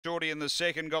Shorty in the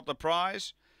second got the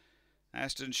prize.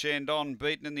 Aston Shandon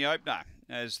beaten in the opener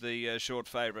as the short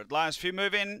favourite. Last few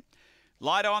move in.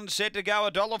 Light on, set to go.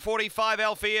 $1.45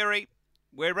 Alfieri.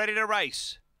 We're ready to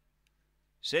race.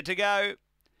 Set to go.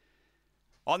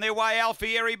 On their way,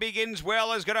 Alfieri begins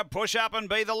well, is going to push up and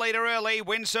be the leader early.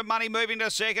 Win some money moving to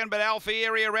second, but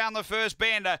Alfieri around the first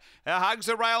bend. Hugs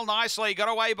the rail nicely. Got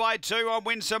away by 2 on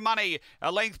Win Some Money.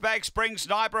 A length back, Spring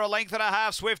Sniper, a length and a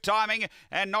half, Swift Timing,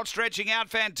 and not stretching out,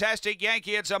 Fantastic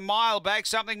Yankee. It's a mile back.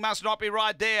 Something must not be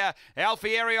right there.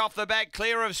 Alfieri off the back,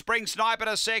 clear of Spring Sniper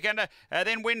to second.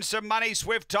 Then Win Some Money,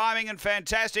 Swift Timing, and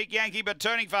Fantastic Yankee, but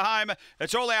turning for home.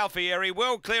 It's all Alfieri.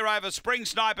 Well clear over Spring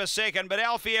Sniper second, but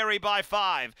Alfieri by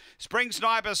 5. Spring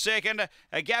Sniper second,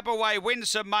 a gap away, Win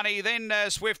Some Money, then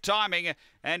Swift Timing,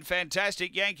 and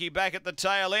Fantastic Yankee back at the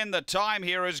tail end. The time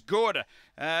here is good.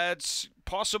 It's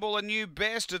possible a new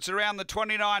best. It's around the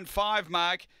 29.5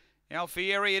 mark.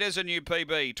 Alfieri, it is a new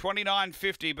PB.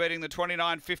 29.50, beating the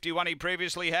 29.51 he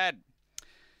previously had.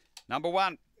 Number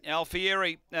 1.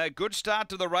 Alfieri, a good start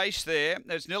to the race there.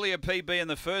 There's nearly a PB in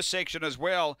the first section as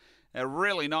well. A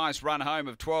really nice run home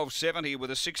of 12.70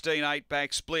 with a 16.8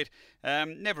 back split.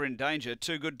 Never in danger.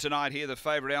 Too good tonight here. The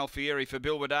favourite Alfieri for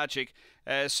Bill Wadacic.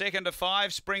 Second to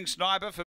 5, Spring Sniper for